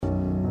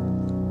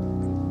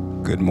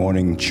Good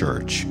morning,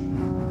 church.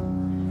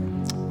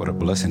 What a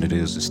blessing it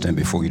is to stand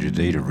before you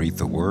today to read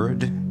the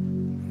Word.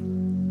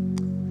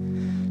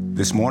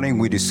 This morning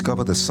we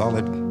discover the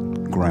solid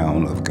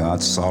ground of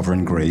God's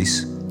sovereign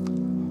grace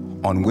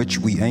on which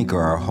we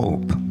anchor our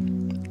hope.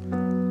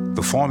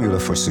 The formula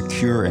for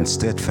secure and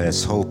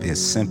steadfast hope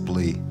is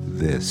simply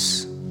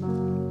this: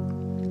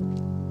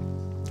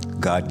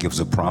 God gives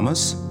a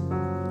promise,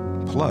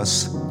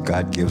 plus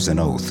God gives an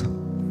oath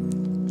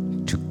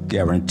to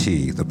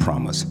guarantee the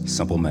promise.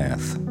 Simple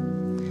math.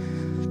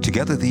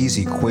 Together, these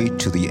equate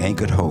to the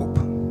anchored hope.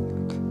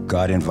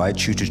 God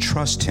invites you to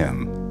trust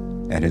Him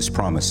and His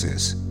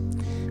promises.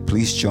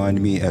 Please join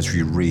me as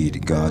we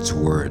read God's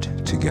Word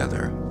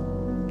together.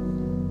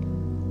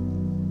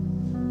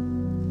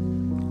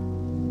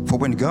 For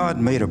when God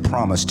made a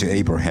promise to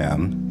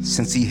Abraham,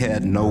 since he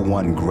had no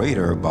one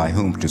greater by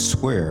whom to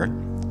swear,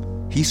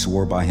 He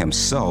swore by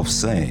Himself,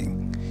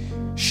 saying,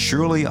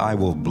 "Surely I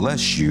will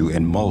bless you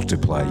and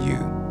multiply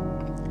you."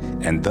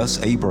 And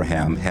thus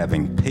Abraham,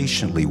 having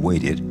patiently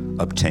waited,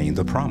 obtained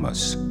the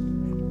promise.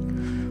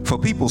 For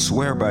people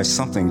swear by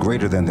something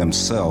greater than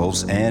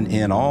themselves, and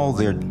in all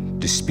their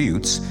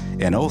disputes,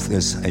 an oath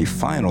is a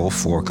final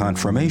for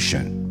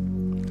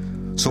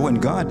confirmation. So when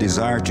God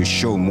desired to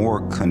show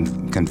more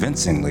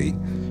convincingly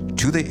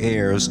to the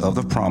heirs of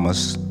the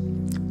promise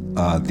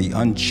the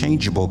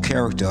unchangeable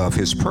character of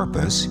His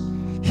purpose,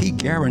 He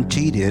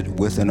guaranteed it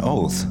with an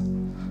oath,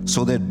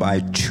 so that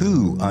by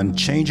two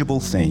unchangeable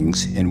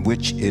things in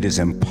which it is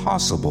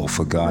impossible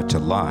for God to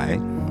lie,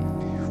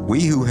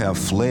 we who have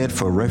fled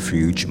for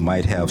refuge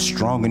might have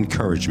strong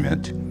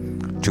encouragement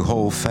to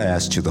hold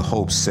fast to the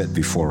hope set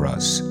before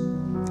us.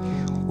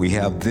 We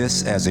have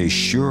this as a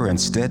sure and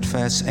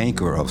steadfast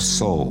anchor of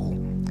soul,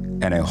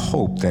 and a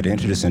hope that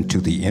enters into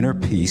the inner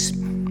place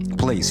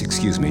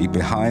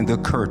behind the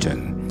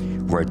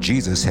curtain, where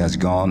Jesus has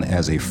gone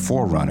as a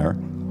forerunner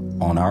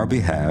on our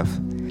behalf,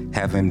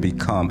 having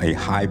become a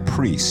high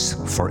priest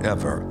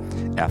forever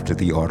after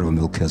the order of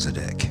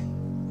Melchizedek.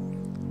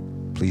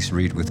 Please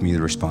read with me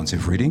the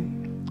responsive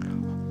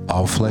reading.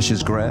 All flesh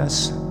is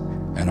grass,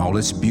 and all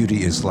its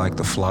beauty is like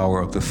the flower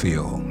of the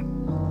field.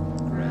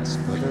 Grass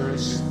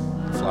withers,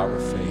 the flower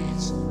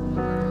fades.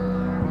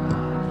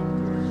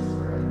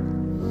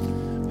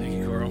 Thank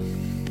you, Carl.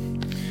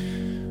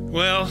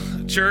 Well,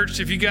 church,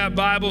 if you got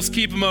Bibles,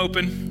 keep them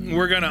open.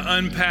 We're going to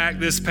unpack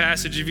this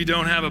passage. If you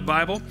don't have a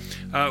Bible,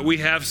 we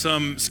have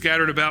some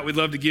scattered about we'd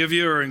love to give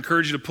you or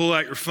encourage you to pull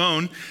out your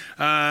phone.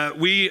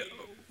 We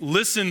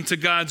listen to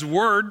God's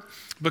Word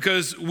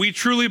because we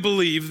truly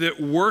believe that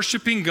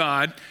worshiping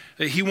God,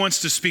 that He wants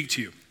to speak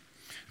to you.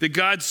 That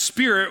God's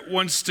Spirit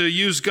wants to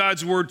use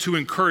God's Word to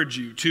encourage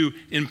you, to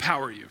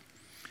empower you.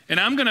 And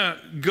I'm going to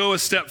go a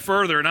step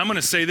further, and I'm going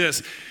to say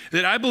this,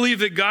 that I believe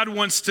that God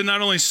wants to not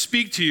only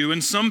speak to you,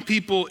 and some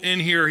people in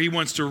here, He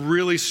wants to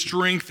really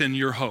strengthen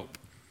your hope,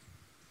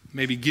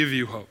 maybe give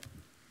you hope.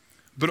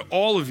 But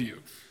all of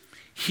you,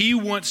 He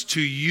wants to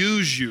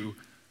use you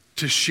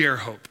to share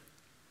hope.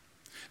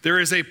 There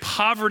is a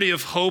poverty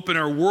of hope in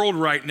our world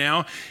right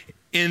now,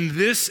 and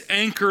this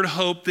anchored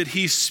hope that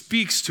He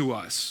speaks to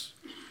us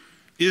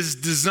is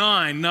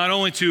designed not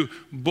only to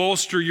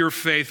bolster your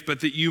faith, but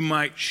that you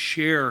might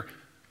share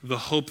the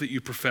hope that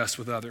you profess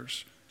with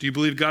others. Do you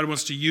believe God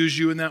wants to use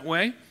you in that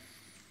way?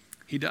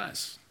 He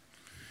does.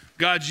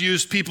 God's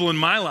used people in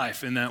my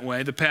life in that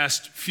way. The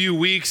past few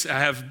weeks, I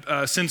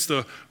have, since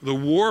the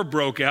war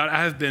broke out,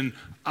 I have been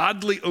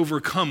oddly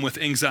overcome with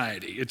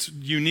anxiety. It's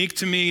unique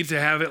to me to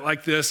have it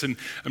like this, and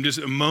I'm just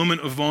a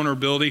moment of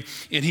vulnerability.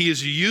 And He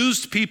has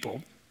used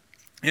people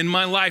in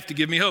my life to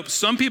give me hope.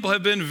 Some people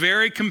have been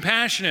very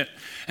compassionate,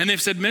 and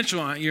they've said,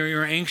 "Mitchell,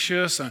 you're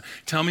anxious.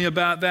 Tell me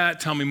about that.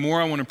 Tell me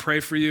more. I want to pray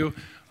for you."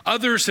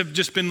 Others have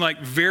just been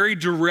like very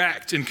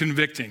direct and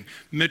convicting.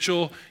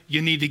 "Mitchell, you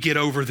need to get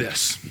over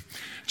this.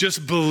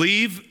 Just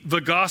believe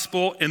the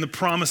gospel and the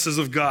promises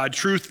of God,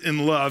 truth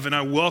and love." And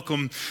I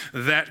welcome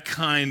that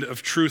kind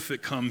of truth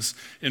that comes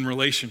in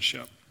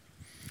relationship.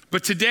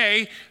 But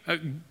today,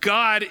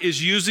 God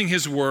is using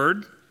His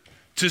Word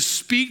to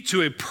speak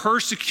to a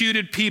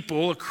persecuted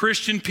people, a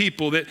Christian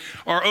people that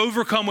are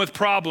overcome with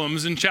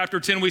problems. In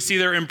chapter 10, we see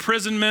their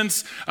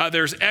imprisonments.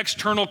 There's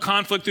external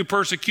conflict through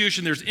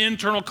persecution. There's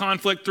internal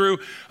conflict through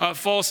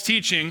false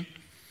teaching.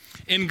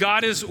 And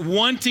God is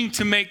wanting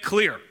to make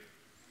clear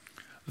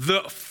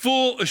the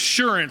full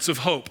assurance of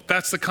hope.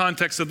 That's the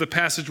context of the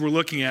passage we're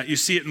looking at. You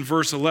see it in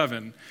verse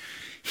 11.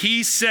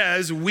 He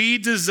says, "We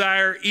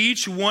desire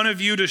each one of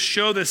you to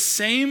show the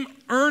same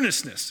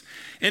earnestness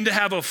and to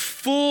have a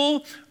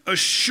full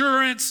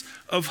assurance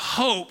of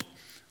hope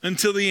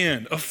until the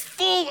end." A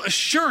full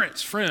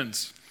assurance,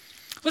 friends.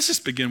 Let's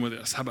just begin with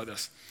this. How about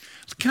this?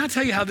 Can I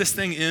tell you how this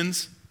thing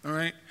ends? All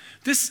right.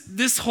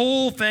 This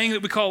whole thing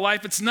that we call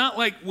life, it's not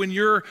like when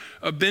you're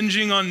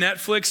binging on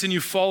Netflix and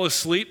you fall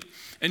asleep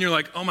and you're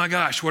like, "Oh my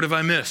gosh, what have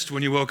I missed?"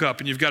 when you woke up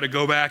and you've got to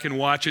go back and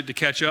watch it to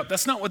catch up.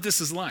 That's not what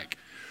this is like.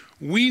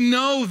 We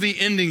know the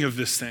ending of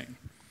this thing.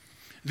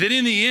 That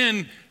in the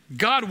end,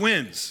 God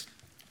wins.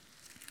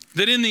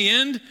 That in the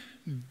end,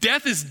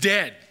 death is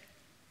dead.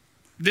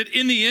 that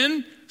in the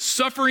end,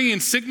 suffering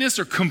and sickness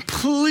are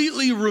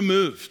completely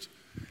removed,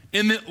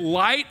 and that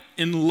light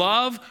and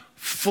love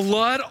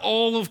flood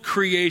all of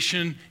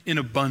creation in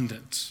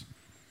abundance.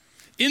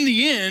 In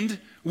the end,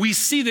 we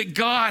see that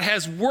God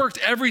has worked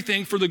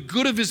everything for the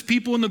good of his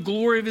people and the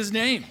glory of his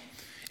name,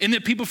 and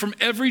that people from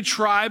every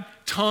tribe,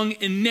 tongue,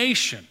 and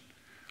nation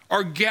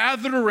are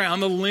gathered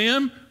around the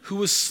Lamb who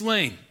was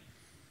slain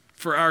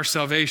for our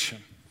salvation,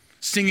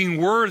 singing,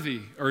 "Worthy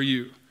are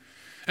you."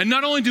 And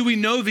not only do we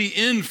know the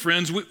end,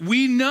 friends,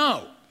 we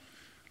know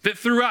that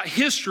throughout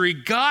history,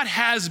 God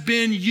has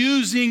been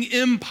using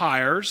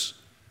empires,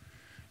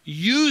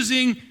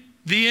 using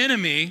the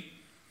enemy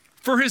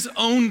for his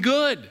own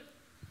good.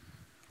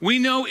 We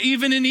know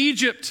even in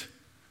Egypt,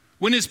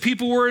 when his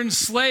people were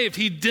enslaved,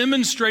 he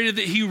demonstrated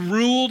that he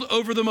ruled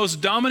over the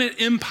most dominant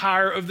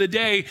empire of the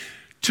day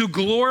to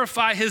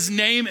glorify his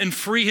name and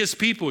free his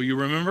people. You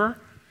remember?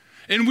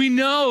 And we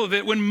know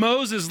that when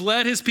Moses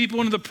led his people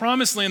into the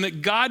promised land,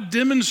 that God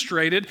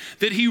demonstrated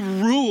that he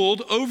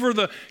ruled over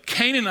the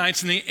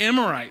Canaanites and the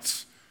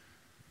Amorites,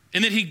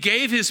 and that he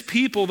gave his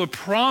people the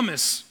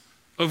promise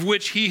of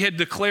which he had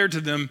declared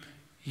to them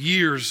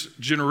years,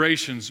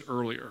 generations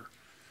earlier.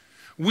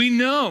 We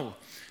know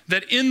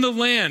that in the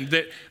land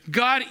that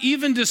God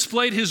even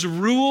displayed his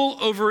rule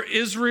over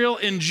Israel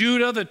and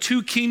Judah, the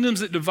two kingdoms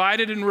that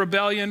divided in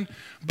rebellion,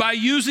 by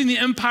using the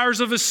empires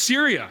of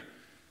Assyria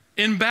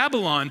in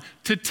Babylon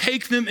to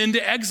take them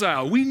into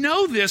exile. We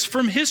know this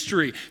from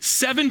history.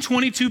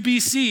 722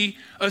 BC,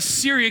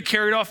 Assyria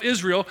carried off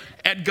Israel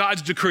at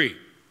God's decree.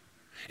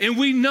 And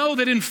we know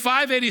that in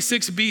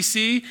 586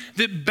 BC,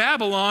 that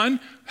Babylon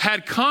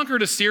had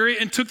conquered Assyria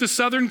and took the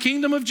southern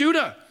kingdom of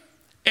Judah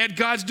at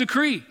God's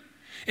decree.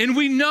 And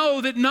we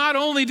know that not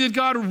only did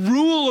God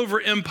rule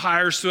over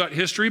empires throughout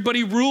history, but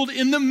he ruled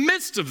in the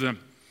midst of them.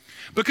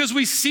 Because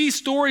we see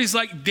stories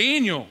like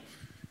Daniel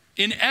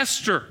and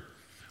Esther,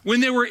 when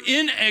they were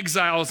in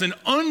exiles and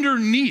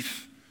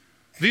underneath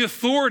the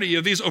authority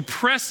of these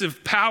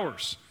oppressive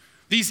powers,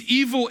 these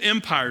evil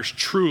empires,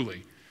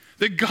 truly,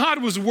 that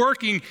God was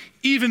working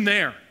even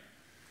there.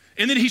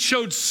 And that he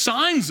showed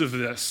signs of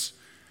this,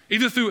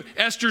 either through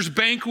Esther's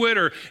banquet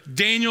or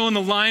Daniel in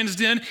the lion's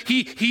den.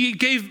 He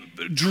gave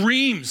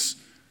dreams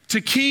to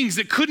kings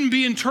that couldn't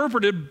be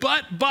interpreted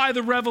but by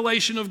the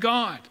revelation of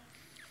God.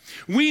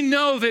 We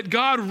know that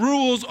God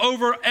rules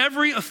over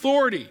every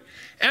authority,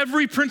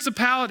 every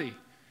principality,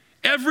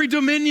 every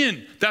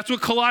dominion. That's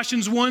what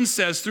Colossians 1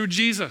 says through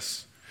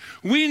Jesus.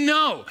 We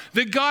know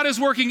that God is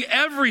working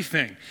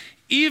everything.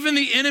 Even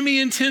the enemy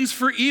intends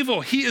for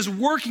evil. He is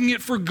working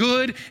it for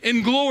good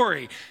and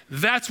glory.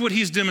 That's what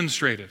he's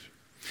demonstrated.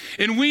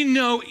 And we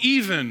know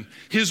even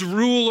his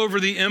rule over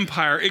the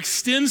empire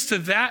extends to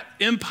that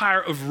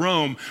empire of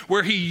Rome,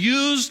 where he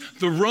used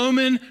the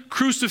Roman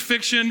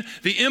crucifixion,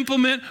 the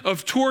implement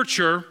of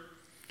torture,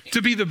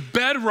 to be the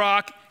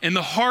bedrock and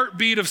the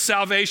heartbeat of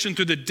salvation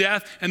through the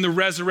death and the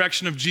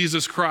resurrection of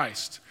Jesus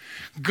Christ.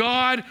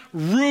 God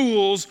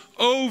rules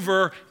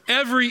over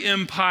every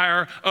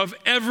empire of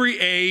every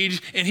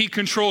age, and he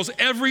controls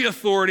every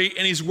authority,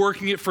 and he's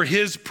working it for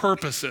his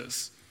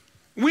purposes.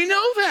 We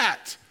know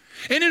that.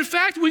 And in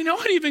fact, we know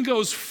it even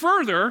goes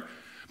further,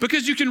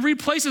 because you can read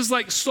places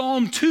like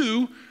Psalm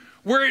 2,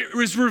 where it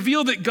is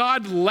revealed that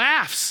God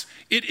laughs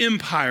at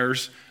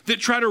empires that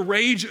try to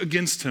rage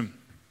against him.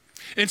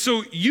 And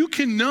so you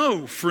can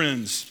know,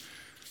 friends,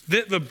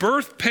 that the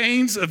birth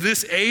pains of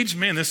this age,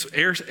 man, this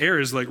air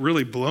is like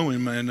really blowing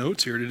my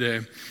notes here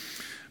today.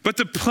 But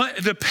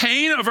the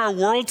pain of our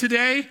world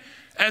today,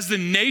 as the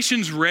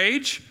nations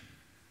rage,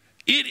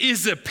 it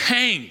is the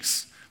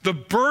pangs, the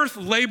birth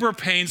labor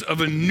pains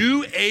of a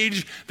new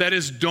age that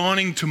is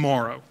dawning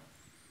tomorrow.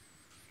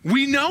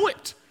 We know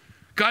it.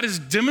 God has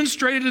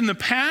demonstrated in the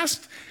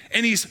past,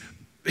 and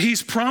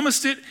he's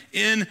promised it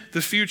in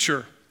the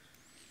future.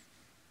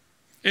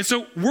 And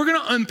so we're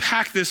going to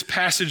unpack this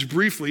passage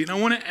briefly, and I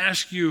want to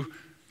ask you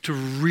to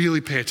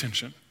really pay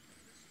attention,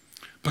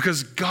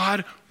 because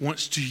God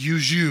wants to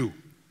use you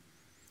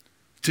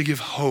to give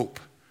hope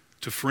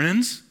to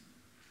friends,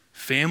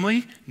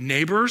 family,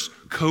 neighbors,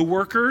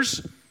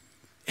 co-workers,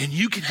 and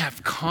you can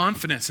have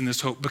confidence in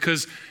this hope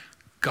because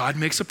God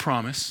makes a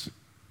promise.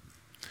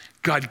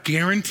 God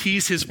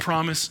guarantees his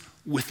promise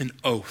with an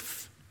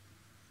oath,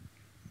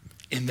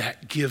 and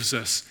that gives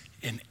us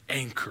an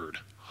anchored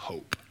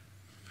hope.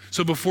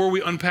 So before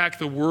we unpack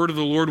the word of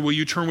the Lord, will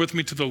you turn with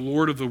me to the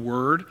Lord of the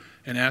word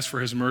and ask for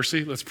his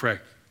mercy? Let's pray.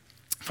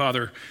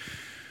 Father,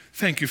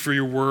 thank you for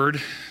your word.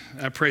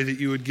 I pray that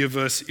you would give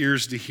us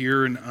ears to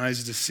hear and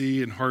eyes to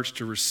see and hearts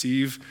to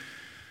receive.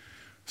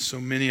 So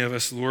many of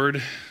us,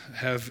 Lord,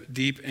 have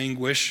deep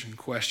anguish and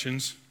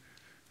questions,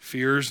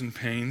 fears and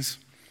pains.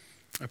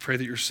 I pray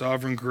that your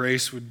sovereign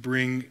grace would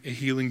bring a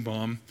healing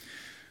balm,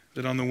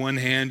 that on the one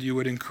hand, you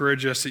would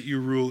encourage us that you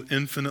rule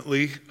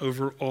infinitely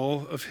over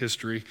all of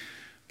history,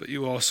 but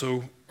you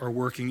also are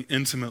working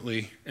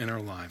intimately in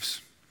our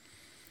lives.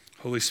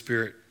 Holy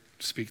Spirit,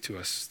 speak to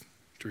us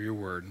through your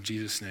word. In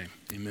Jesus' name,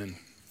 amen.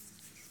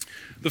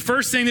 The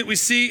first thing that we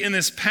see in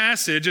this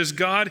passage as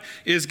God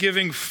is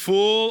giving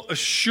full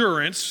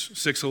assurance,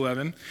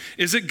 6:11,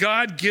 is that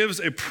God gives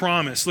a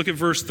promise. Look at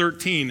verse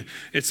 13.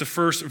 It's the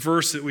first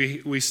verse that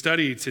we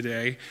study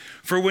today.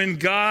 For when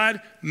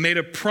God made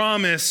a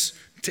promise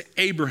to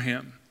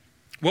Abraham.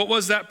 What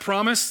was that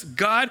promise?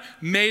 God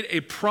made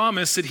a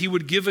promise that he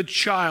would give a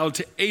child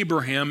to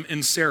Abraham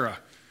and Sarah.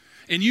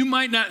 And you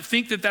might not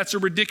think that that's a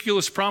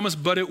ridiculous promise,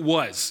 but it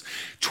was.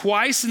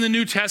 Twice in the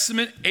New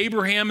Testament,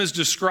 Abraham is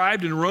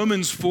described in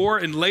Romans 4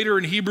 and later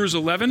in Hebrews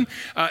 11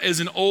 as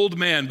an old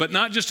man. But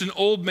not just an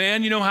old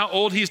man. You know how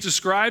old he's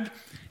described?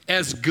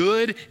 As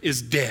good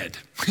as dead.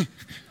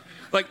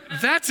 Like,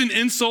 that's an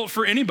insult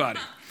for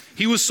anybody.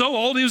 He was so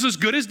old, he was as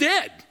good as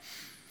dead.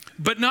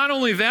 But not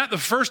only that, the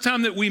first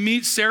time that we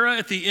meet Sarah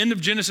at the end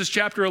of Genesis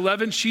chapter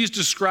 11, she's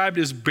described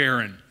as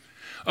barren.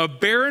 A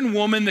barren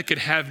woman that could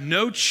have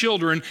no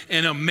children,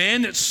 and a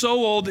man that's so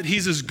old that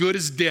he's as good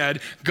as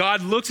dead.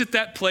 God looks at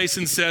that place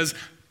and says,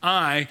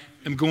 I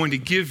am going to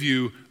give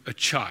you a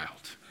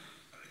child.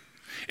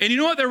 And you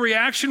know what their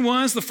reaction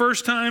was the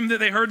first time that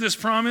they heard this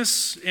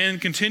promise,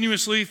 and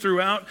continuously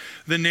throughout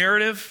the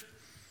narrative?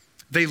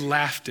 They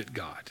laughed at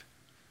God.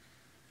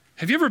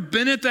 Have you ever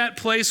been at that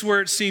place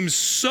where it seems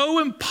so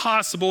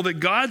impossible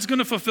that God's going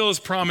to fulfill his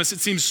promise? It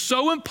seems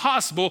so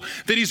impossible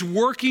that he's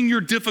working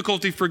your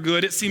difficulty for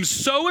good. It seems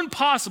so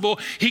impossible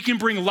he can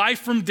bring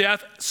life from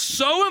death.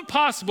 So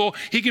impossible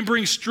he can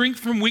bring strength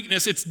from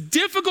weakness. It's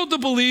difficult to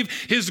believe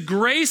his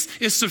grace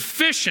is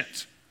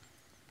sufficient.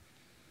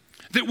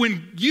 That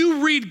when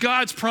you read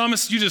God's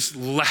promise, you just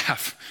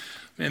laugh.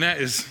 Man,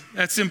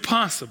 that's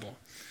impossible.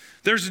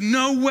 There's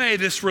no way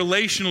this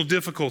relational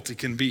difficulty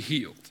can be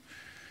healed.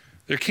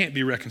 There can't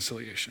be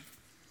reconciliation.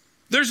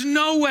 There's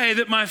no way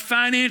that my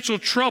financial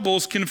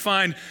troubles can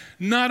find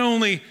not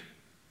only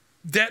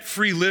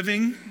debt-free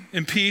living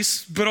and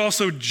peace, but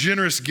also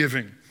generous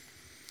giving.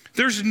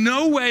 There's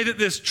no way that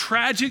this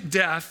tragic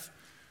death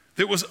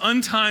that was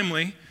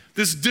untimely,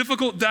 this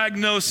difficult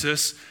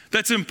diagnosis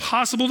that's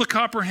impossible to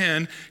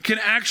comprehend, can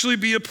actually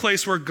be a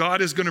place where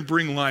God is going to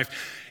bring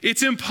life.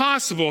 It's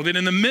impossible that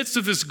in the midst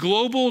of this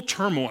global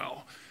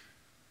turmoil,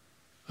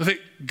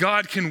 that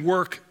God can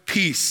work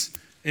peace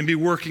and be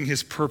working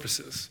his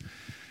purposes.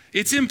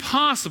 It's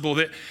impossible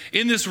that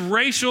in this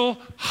racial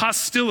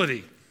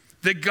hostility,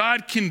 that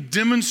God can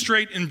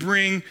demonstrate and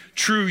bring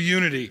true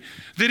unity.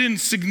 That in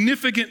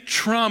significant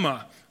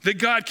trauma, that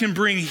God can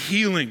bring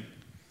healing.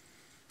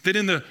 That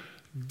in the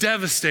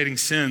devastating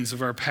sins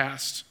of our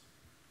past,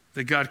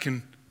 that God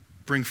can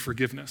bring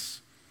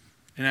forgiveness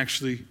and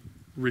actually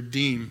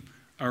redeem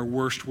our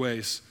worst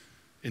ways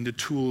into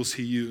tools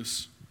he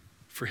used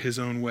for his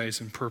own ways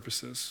and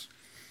purposes.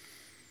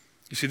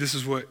 You see, this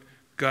is what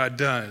God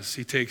does.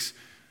 He takes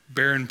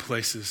barren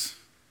places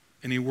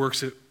and he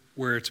works it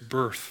where it's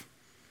birth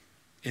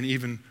and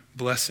even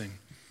blessing.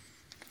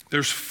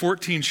 There's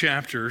 14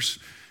 chapters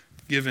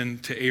given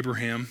to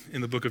Abraham in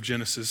the book of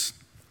Genesis,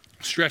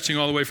 stretching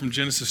all the way from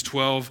Genesis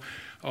 12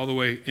 all the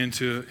way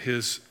into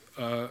his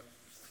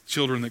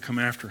children that come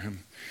after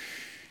him.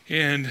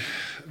 And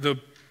the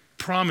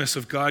promise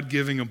of God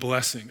giving a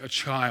blessing, a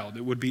child,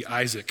 it would be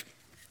Isaac.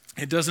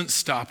 It doesn't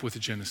stop with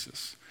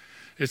Genesis.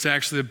 It's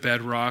actually a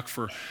bedrock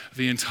for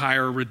the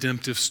entire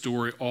redemptive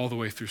story all the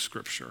way through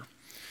Scripture.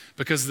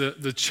 Because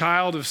the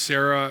child of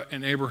Sarah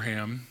and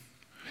Abraham,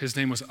 his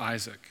name was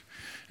Isaac.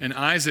 And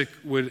Isaac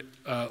would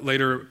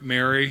later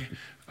marry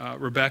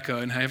Rebekah,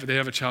 and they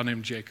have a child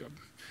named Jacob.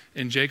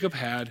 And Jacob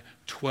had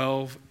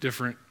 12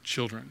 different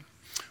children.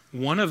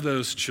 One of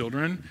those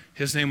children,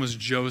 his name was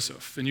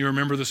Joseph. And you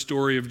remember the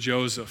story of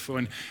Joseph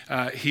when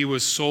he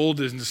was sold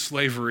into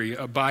slavery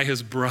by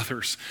his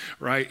brothers,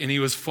 right? And he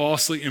was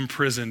falsely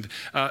imprisoned.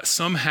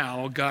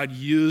 Somehow, God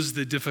used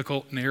the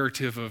difficult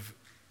narrative of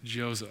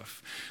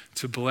Joseph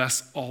to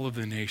bless all of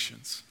the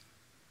nations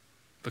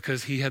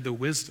because he had the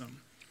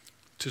wisdom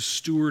to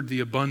steward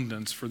the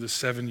abundance for the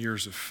 7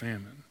 years of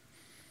famine.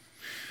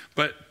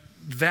 But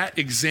that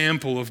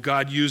example of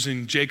God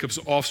using Jacob's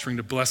offspring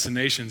to bless the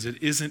nations,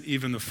 it isn't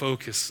even the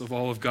focus of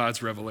all of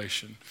God's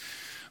revelation.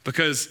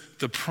 Because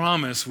the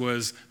promise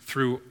was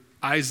through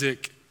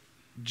Isaac,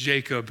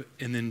 Jacob,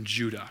 and then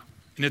Judah.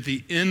 And at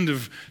the end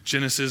of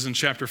Genesis in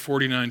chapter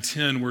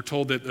 49:10, we're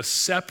told that the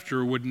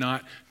scepter would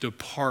not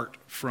depart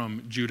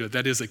from Judah.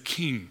 That is, a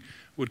king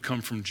would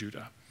come from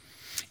Judah.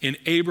 And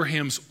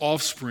Abraham's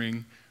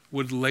offspring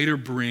would later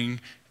bring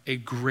a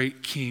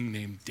great king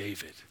named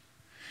David.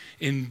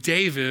 And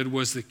David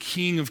was the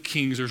King of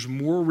Kings. There's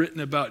more written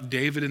about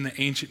David in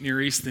the ancient Near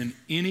East than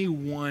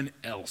anyone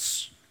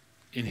else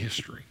in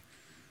history.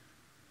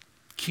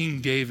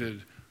 King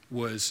David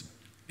was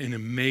an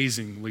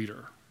amazing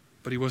leader,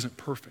 but he wasn't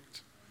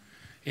perfect.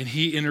 And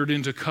he entered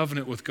into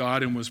covenant with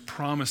God and was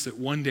promised that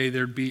one day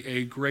there'd be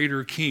a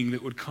greater king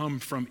that would come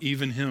from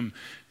even him,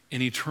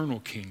 an eternal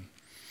king.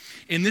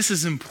 And this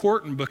is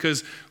important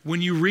because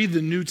when you read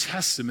the New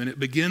Testament, it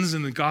begins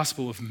in the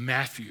Gospel of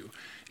Matthew.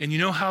 And you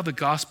know how the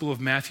Gospel of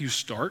Matthew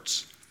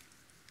starts?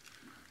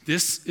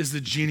 This is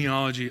the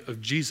genealogy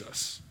of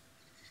Jesus,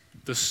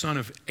 the son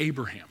of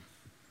Abraham,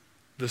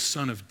 the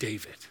son of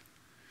David.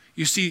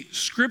 You see,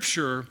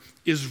 Scripture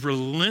is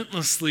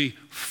relentlessly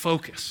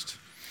focused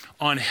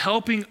on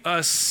helping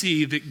us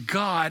see that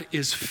God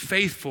is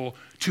faithful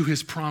to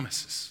his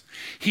promises.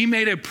 He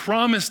made a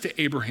promise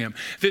to Abraham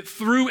that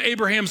through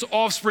Abraham's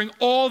offspring,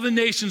 all the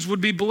nations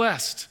would be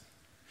blessed.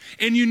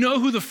 And you know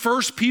who the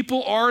first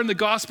people are in the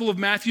Gospel of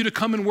Matthew to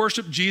come and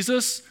worship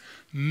Jesus?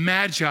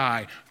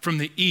 Magi from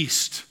the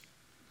east,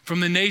 from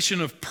the nation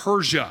of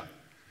Persia.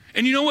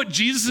 And you know what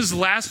Jesus'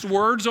 last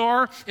words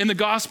are in the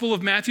Gospel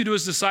of Matthew to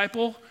his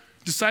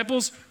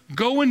disciples?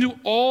 Go into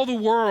all the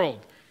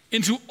world,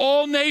 into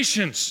all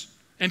nations,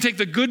 and take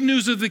the good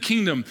news of the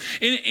kingdom.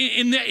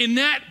 In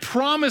that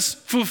promise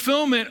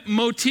fulfillment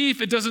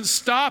motif, it doesn't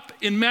stop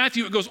in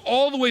Matthew. It goes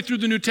all the way through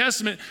the New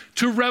Testament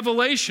to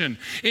Revelation.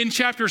 In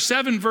chapter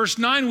 7, verse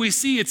 9, we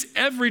see it's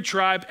every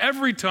tribe,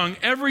 every tongue,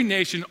 every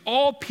nation,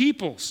 all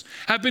peoples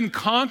have been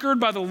conquered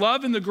by the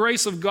love and the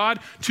grace of God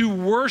to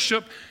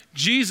worship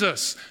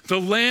Jesus,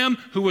 the Lamb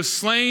who was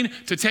slain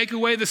to take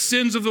away the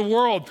sins of the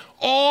world.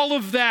 All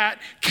of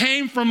that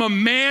came from a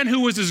man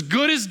who was as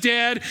good as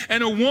dead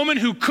and a woman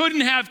who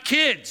couldn't have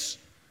kids.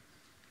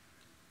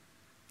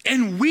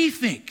 And we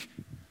think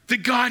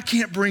that God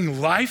can't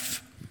bring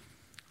life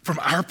from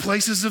our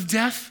places of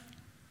death.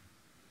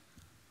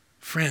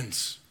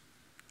 Friends,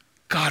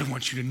 God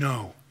wants you to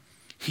know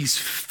he's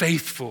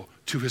faithful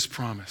to his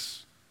promise.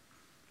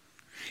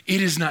 It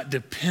is not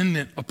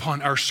dependent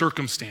upon our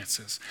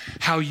circumstances,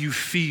 how you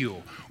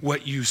feel,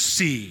 what you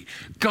see.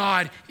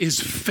 God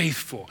is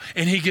faithful,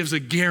 and he gives a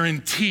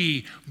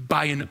guarantee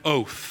by an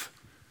oath.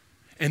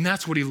 And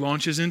that's what he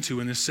launches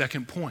into in this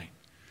second point.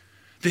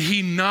 That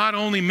he not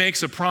only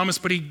makes a promise,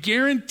 but he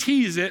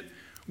guarantees it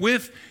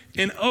with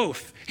an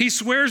oath. He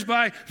swears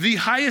by the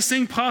highest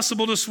thing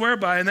possible to swear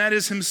by, and that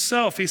is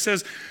himself. He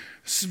says,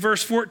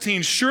 verse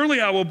 14,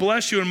 surely I will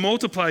bless you and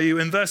multiply you.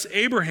 And thus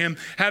Abraham,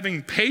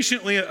 having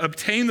patiently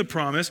obtained the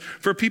promise,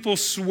 for people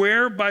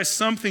swear by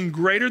something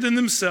greater than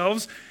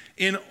themselves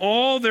in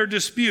all their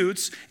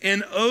disputes,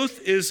 an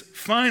oath is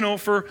final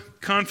for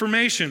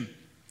confirmation.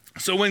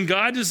 So when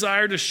God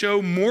desired to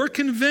show more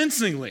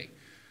convincingly,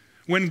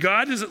 when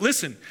God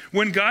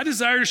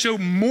desired to show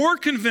more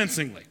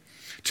convincingly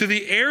to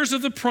the heirs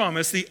of the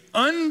promise the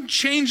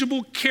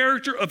unchangeable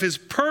character of his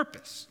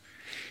purpose,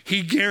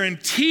 he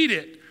guaranteed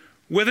it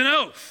with an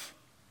oath.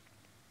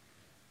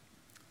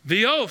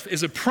 The oath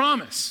is a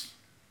promise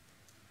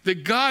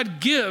that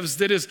God gives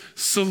that is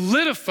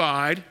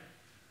solidified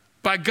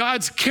by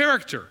God's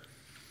character.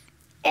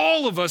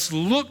 All of us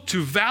look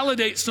to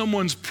validate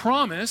someone's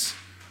promise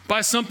by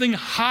something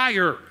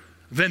higher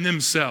than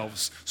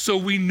themselves, so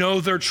we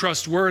know they're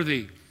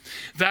trustworthy.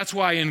 That's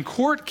why in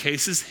court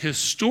cases,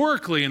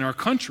 historically in our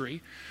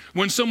country,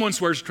 when someone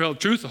swears to tell the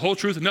truth, the whole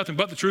truth, and nothing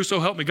but the truth, so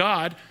help me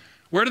God,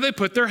 where do they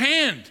put their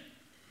hand?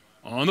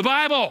 On the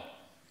Bible.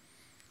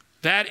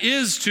 That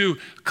is to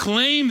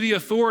claim the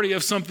authority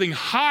of something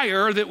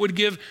higher that would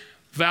give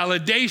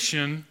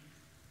validation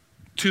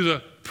to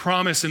the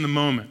promise in the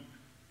moment.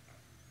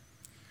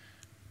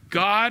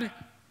 God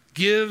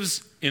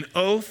gives an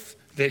oath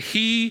that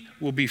he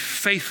will be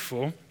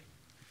faithful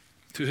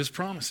to his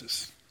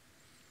promises.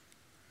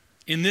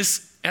 In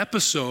this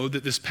episode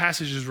that this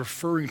passage is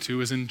referring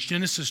to is in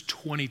Genesis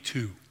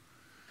 22.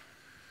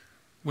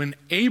 When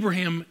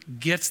Abraham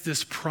gets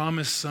this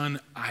promised son,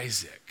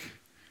 Isaac,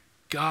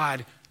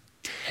 God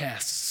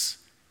tests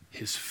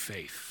his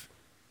faith.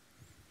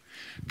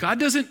 God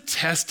doesn't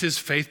test his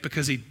faith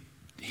because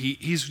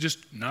he's just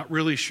not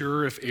really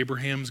sure if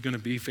Abraham's going to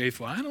be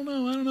faithful. I don't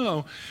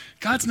know.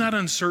 God's not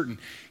uncertain.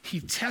 He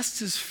tests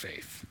his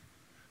faith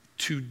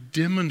to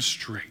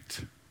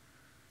demonstrate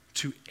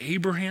to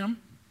Abraham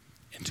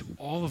and to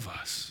all of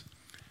us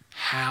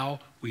how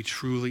we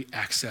truly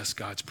access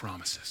God's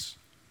promises.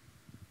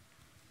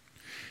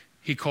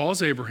 He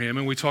calls Abraham,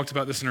 and we talked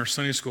about this in our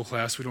Sunday school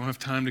class. We don't have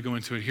time to go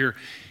into it here.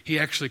 He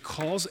actually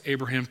calls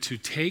Abraham to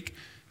take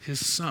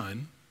his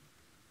son,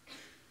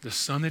 the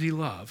son that he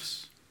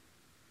loves,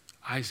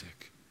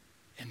 Isaac,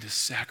 and to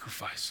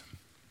sacrifice him.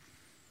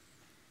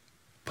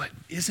 But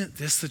isn't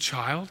this the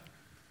child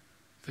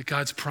that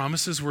God's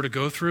promises were to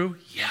go through?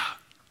 Yeah.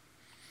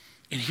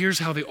 And here's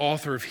how the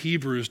author of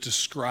Hebrews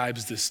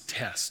describes this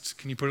test.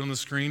 Can you put it on the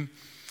screen?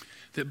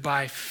 That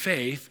by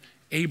faith,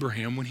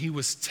 Abraham, when he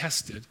was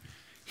tested,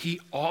 he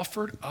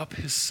offered up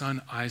his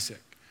son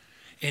Isaac.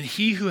 And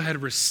he who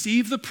had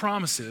received the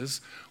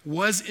promises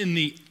was in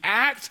the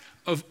act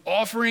of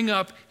offering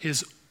up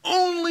his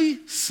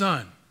only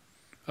son,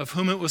 of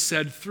whom it was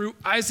said, through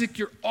Isaac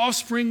your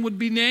offspring would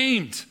be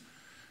named.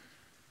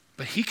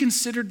 But he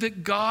considered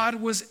that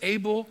God was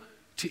able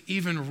to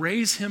even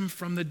raise him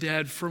from the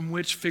dead, from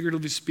which,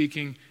 figuratively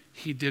speaking,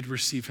 he did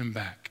receive him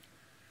back.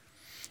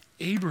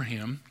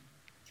 Abraham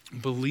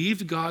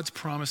believed God's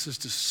promises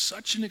to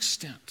such an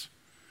extent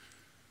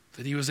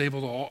that he was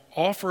able to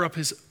offer up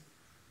his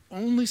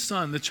only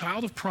son, the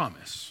child of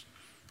promise,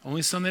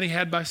 only son that he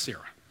had by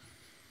Sarah,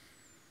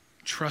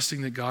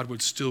 trusting that God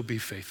would still be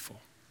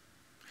faithful.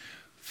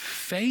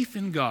 Faith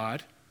in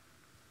God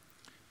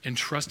and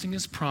trusting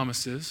his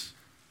promises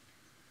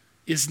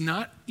is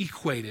not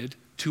equated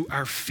to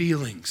our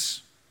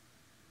feelings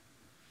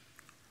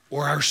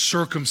or our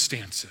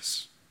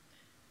circumstances.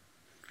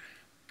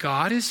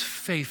 God is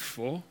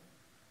faithful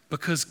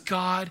because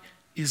God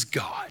is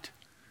God.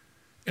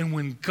 And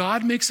when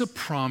God makes a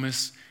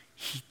promise,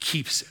 he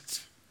keeps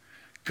it.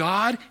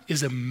 God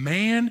is a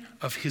man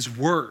of his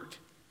word.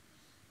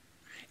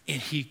 And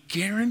he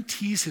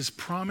guarantees his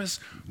promise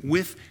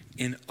with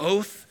an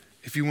oath.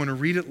 If you want to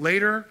read it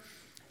later,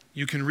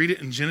 you can read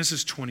it in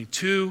Genesis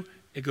 22.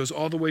 It goes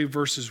all the way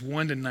verses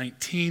 1 to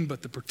 19,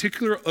 but the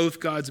particular oath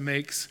God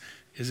makes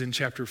is in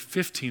chapter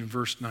 15,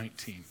 verse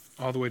 19,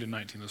 all the way to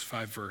 19, those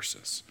 5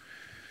 verses.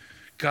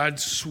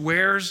 God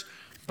swears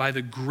by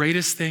the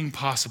greatest thing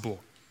possible,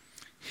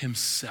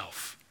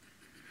 himself.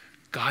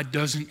 God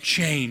doesn't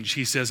change,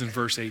 he says in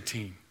verse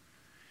 18.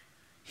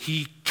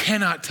 He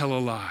cannot tell a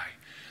lie.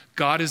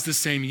 God is the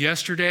same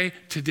yesterday,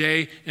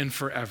 today, and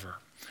forever.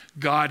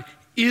 God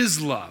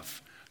is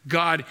love.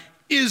 God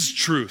is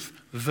truth.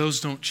 Those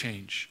don't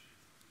change.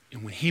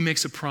 And when he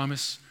makes a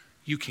promise,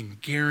 you can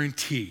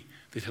guarantee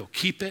that he'll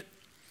keep it,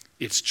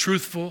 it's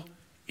truthful,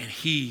 and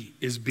he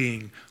is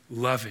being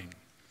loving.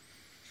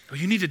 But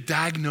you need to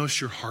diagnose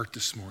your heart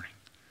this morning.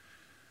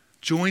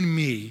 Join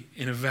me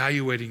in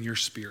evaluating your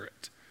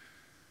spirit.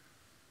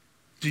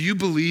 Do you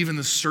believe in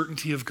the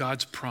certainty of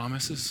God's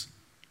promises?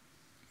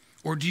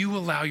 Or do you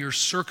allow your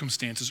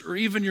circumstances or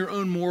even your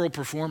own moral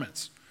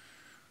performance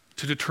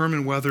to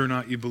determine whether or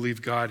not you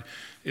believe God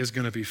is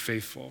going to be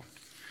faithful?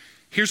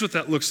 Here's what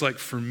that looks like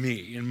for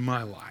me in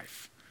my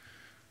life.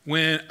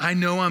 When I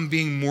know I'm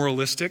being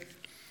moralistic,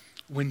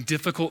 when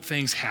difficult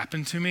things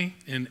happen to me,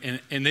 and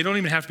they don't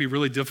even have to be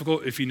really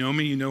difficult. If you know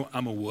me, you know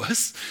I'm a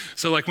wuss.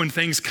 So like when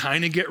things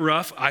kind of get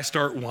rough, I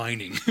start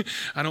whining.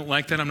 I don't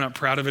like that. I'm not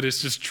proud of it.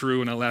 It's just true,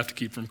 and I'll have to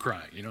keep from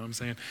crying. You know what I'm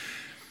saying?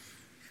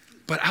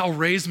 But I'll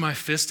raise my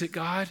fist at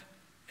God,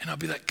 and I'll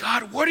be like,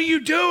 God, what are you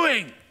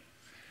doing?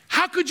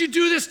 How could you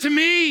do this to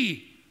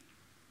me?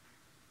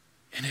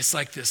 And it's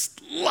like this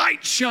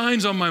light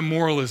shines on my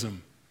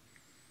moralism.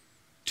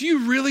 Do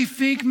you really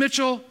think,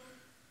 Mitchell,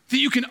 that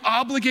you can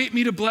obligate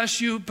me to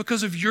bless you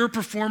because of your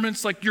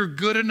performance, like you're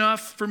good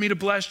enough for me to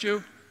bless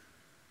you?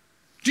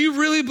 Do you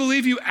really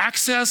believe you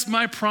access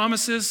my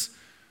promises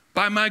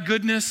by my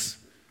goodness?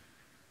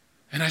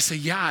 And I say,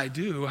 yeah, I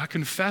do. I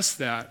confess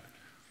that.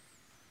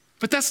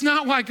 But that's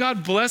not why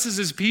God blesses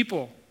his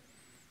people.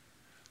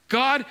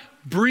 God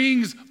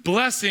brings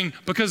blessing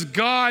because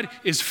God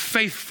is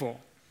faithful.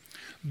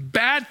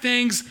 Bad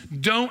things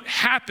don't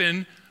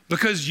happen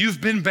because you've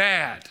been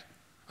bad.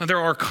 Now, there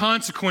are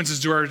consequences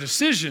to our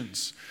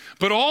decisions,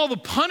 but all the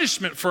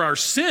punishment for our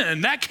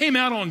sin, that came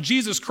out on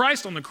Jesus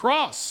Christ on the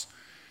cross.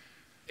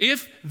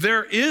 If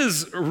there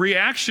is a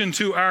reaction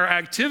to our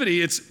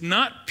activity, it's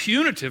not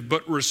punitive,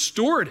 but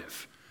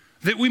restorative,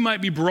 that we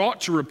might be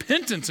brought to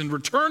repentance and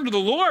return to the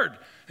Lord.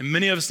 And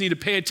many of us need to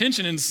pay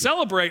attention and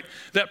celebrate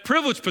that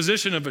privileged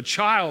position of a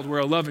child where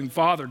a loving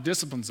father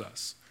disciplines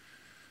us.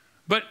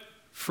 But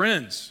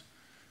friends,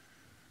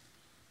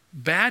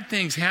 bad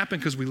things happen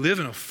because we live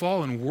in a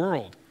fallen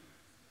world.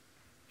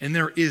 And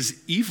there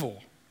is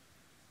evil.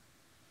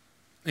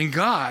 And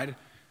God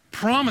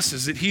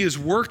promises that he is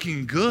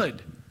working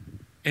good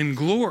and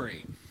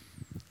glory.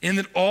 And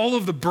that all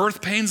of the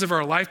birth pains of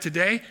our life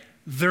today,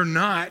 they're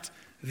not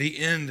the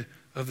end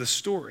of the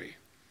story.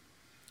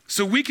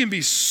 So we can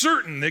be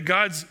certain that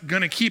God's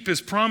going to keep his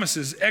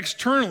promises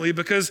externally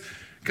because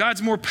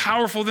God's more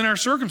powerful than our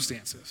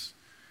circumstances.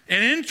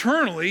 And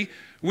internally,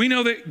 we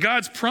know that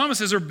God's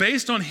promises are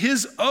based on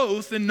his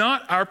oath and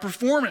not our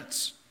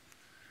performance.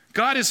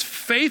 God is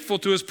faithful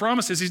to his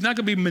promises. He's not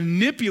going to be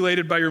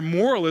manipulated by your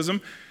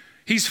moralism.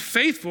 He's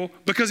faithful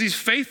because he's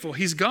faithful.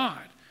 He's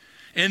God.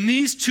 And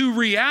these two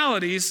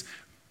realities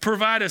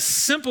provide a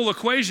simple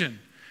equation.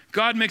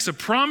 God makes a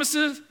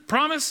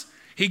promise,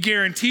 he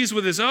guarantees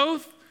with his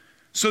oath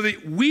so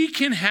that we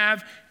can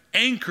have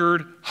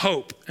anchored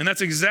hope. And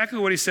that's exactly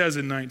what he says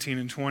in 19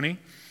 and 20.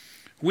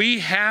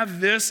 We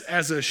have this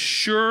as a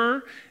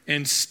sure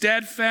and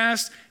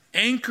steadfast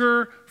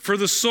anchor for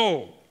the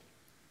soul.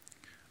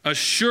 A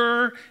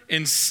sure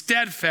and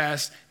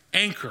steadfast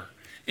anchor.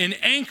 An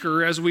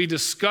anchor, as we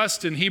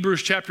discussed in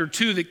Hebrews chapter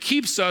 2, that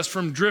keeps us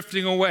from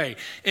drifting away.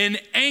 An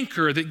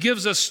anchor that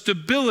gives us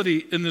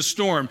stability in the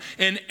storm.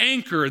 An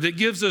anchor that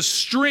gives us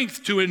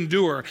strength to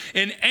endure.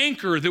 An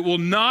anchor that will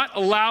not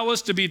allow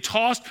us to be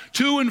tossed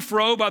to and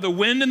fro by the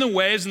wind and the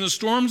waves and the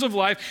storms of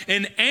life.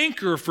 An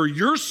anchor for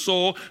your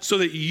soul so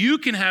that you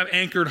can have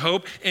anchored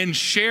hope and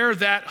share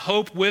that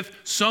hope with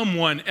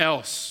someone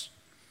else.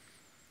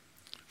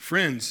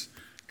 Friends,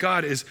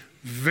 God is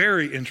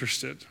very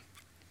interested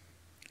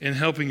in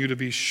helping you to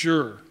be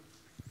sure.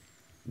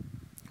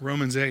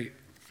 Romans 8,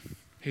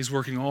 he's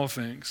working all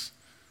things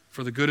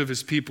for the good of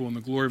his people and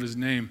the glory of his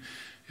name.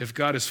 If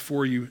God is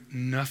for you,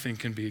 nothing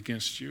can be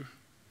against you.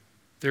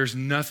 There's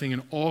nothing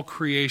in all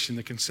creation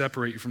that can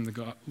separate you from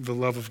the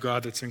love of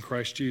God that's in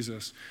Christ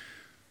Jesus.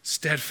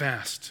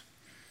 Steadfast.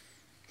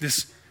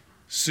 This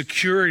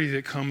security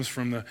that comes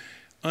from the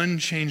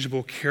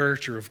unchangeable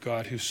character of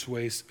God who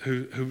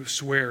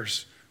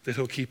swears that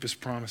he'll keep his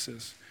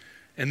promises.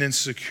 And then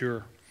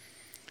secure.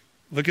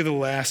 Look at the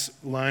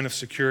last line of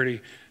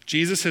security.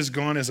 Jesus has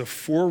gone as a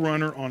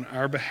forerunner on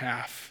our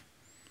behalf,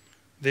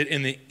 that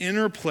in the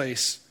inner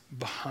place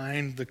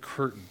behind the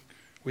curtain,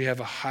 we have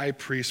a high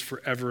priest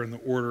forever in the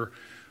order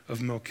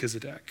of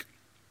Melchizedek.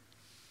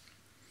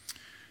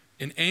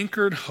 An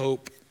anchored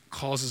hope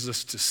causes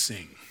us to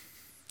sing.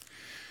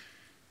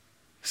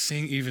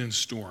 Sing even in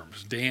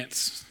storms,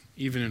 dance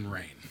even in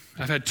rain.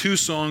 I've had 2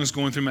 songs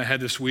going through my head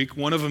this week.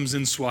 One of them's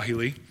in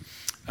Swahili.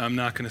 I'm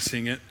not going to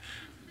sing it.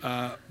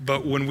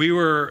 But when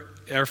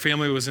our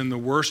family was in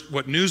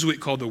what Newsweek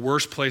called the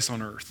worst place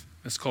on earth.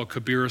 It's called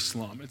Kibera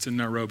Slum. It's in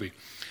Nairobi.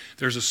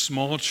 There's a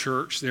small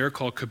church there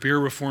called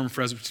Kibera Reformed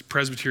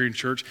Presbyterian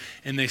Church,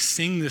 and they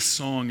sing this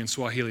song in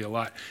Swahili a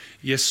lot.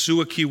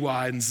 Yesua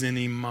kiwa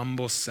nzini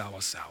mambo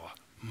sawa sawa.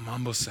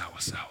 Mambo sawa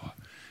sawa.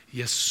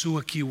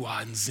 Yesua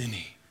kiwa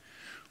nzini.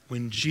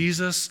 When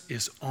Jesus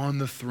is on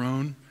the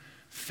throne,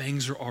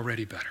 things are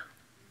already better.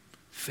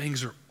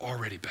 Things are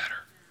already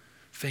better.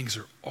 Things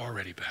are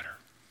already better.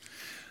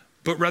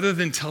 But rather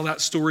than tell that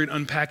story and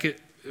unpack it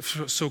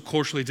so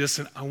culturally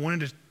distant, I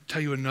wanted to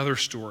tell you another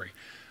story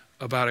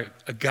about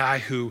a guy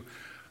who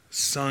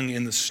sung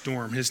in the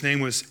storm. His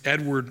name was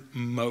Edward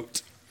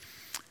Mote.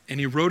 And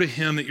he wrote a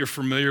hymn that you're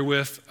familiar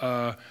with.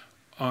 It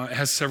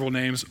has several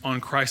names.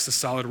 On Christ the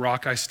solid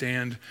rock I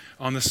stand,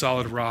 on the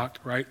solid rock,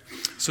 right?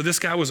 So this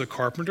guy was a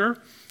carpenter,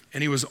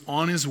 and he was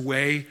on his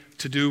way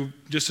to do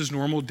just his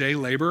normal day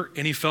labor,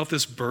 and he felt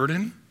this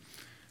burden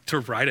to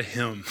write a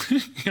hymn.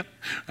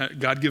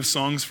 God gives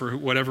songs for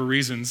whatever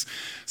reasons.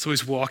 So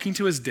he's walking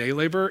to his day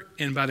labor,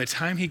 and by the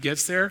time he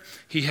gets there,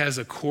 he has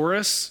a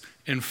chorus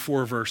and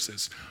 4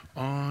 verses.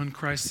 On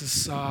Christ the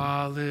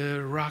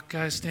solid rock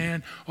I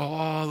stand,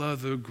 all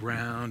of the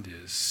ground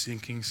is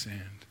sinking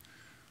sand.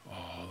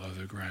 All of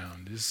the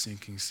ground is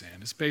sinking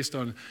sand. It's based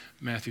on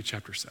Matthew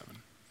chapter 7.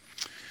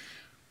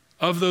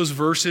 Of those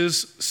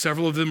verses,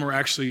 several of them are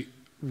actually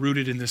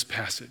rooted in this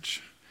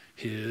passage.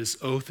 His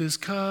oath is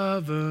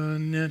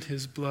covenant,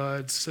 his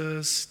blood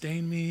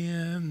sustained me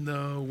in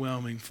the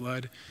whelming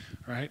flood,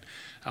 right?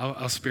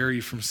 I'll spare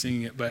you from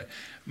singing it, but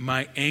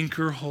my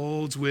anchor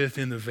holds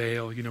within the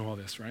veil. You know all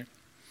this, right?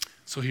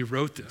 So he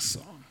wrote this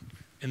song.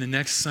 And the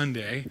next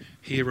Sunday,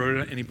 he wrote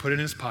it and he put it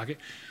in his pocket.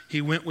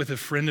 He went with a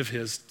friend of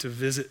his to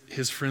visit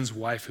his friend's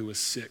wife who was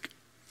sick.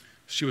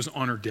 She was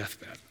on her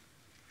deathbed.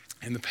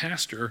 And the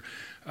pastor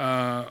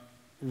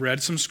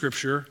read some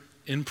scripture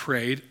and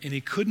prayed, and he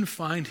couldn't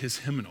find his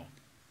hymnal.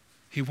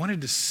 He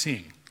wanted to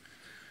sing.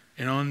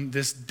 And on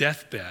this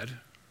deathbed,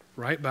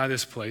 right by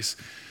this place,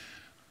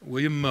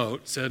 William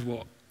Mote said,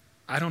 well,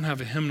 I don't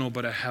have a hymnal,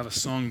 but I have a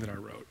song that I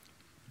wrote.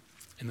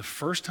 And the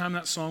first time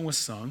that song was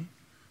sung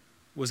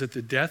was at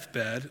the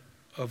deathbed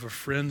of a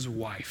friend's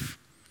wife,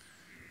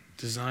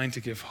 designed to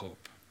give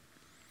hope.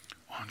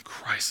 On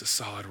Christ, the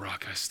solid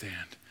rock I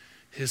stand.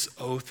 His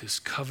oath, his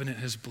covenant,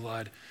 his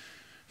blood,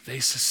 they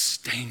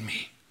sustain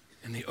me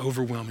in the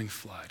overwhelming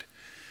flood.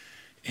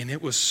 And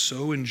it was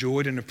so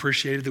enjoyed and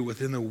appreciated that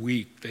within a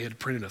week, they had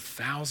printed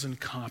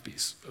 1,000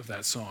 copies of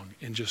that song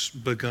and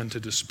just begun to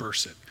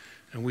disperse it.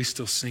 And we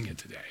still sing it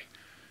today.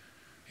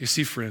 You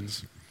see,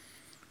 friends,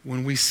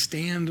 when we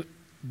stand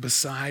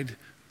beside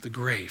the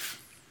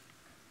grave,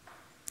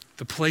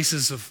 the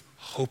places of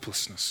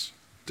hopelessness,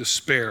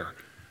 despair,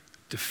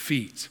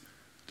 defeat,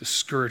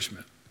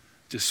 discouragement,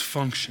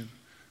 dysfunction,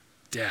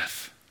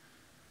 death,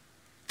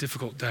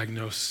 difficult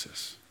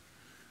diagnosis,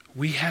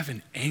 we have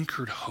an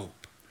anchored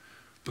hope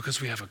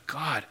because we have a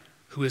God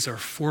who is our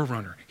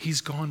forerunner.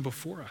 He's gone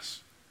before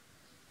us.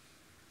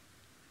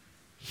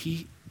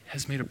 He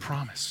has made a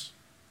promise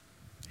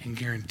and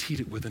guaranteed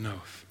it with an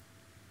oath.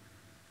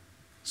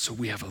 So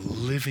we have a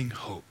living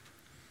hope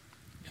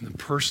in the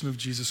person of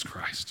Jesus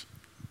Christ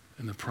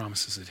and the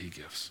promises that he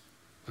gives.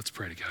 Let's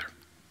pray together.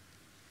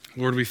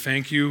 Lord, we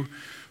thank you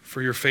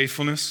for your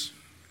faithfulness.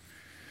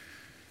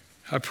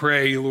 I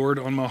pray, Lord,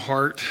 on my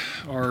heart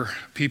are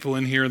people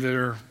in here that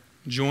are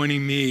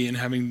joining me in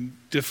having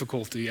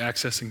difficulty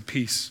accessing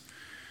peace.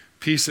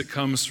 Peace that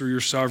comes through your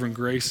sovereign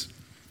grace.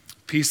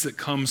 Peace that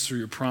comes through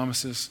your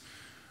promises.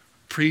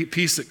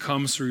 Peace that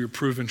comes through your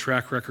proven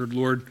track record.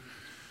 Lord,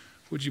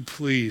 would you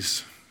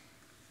please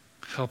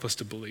help us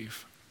to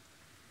believe?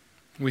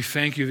 We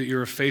thank you that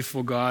you're a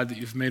faithful God, that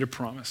you've made a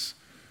promise,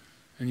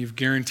 and you've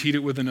guaranteed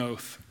it with an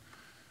oath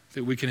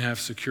that we can have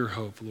secure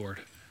hope, Lord.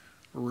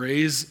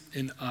 Raise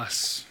in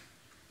us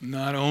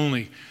not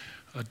only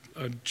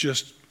a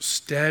just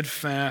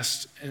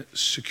steadfast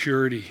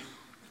security,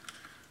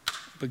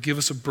 but give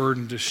us a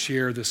burden to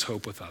share this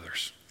hope with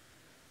others.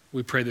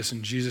 We pray this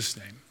in Jesus'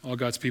 name. All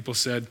God's people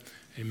said,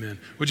 amen.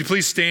 Would you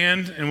please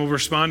stand and we'll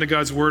respond to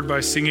God's word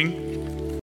by singing.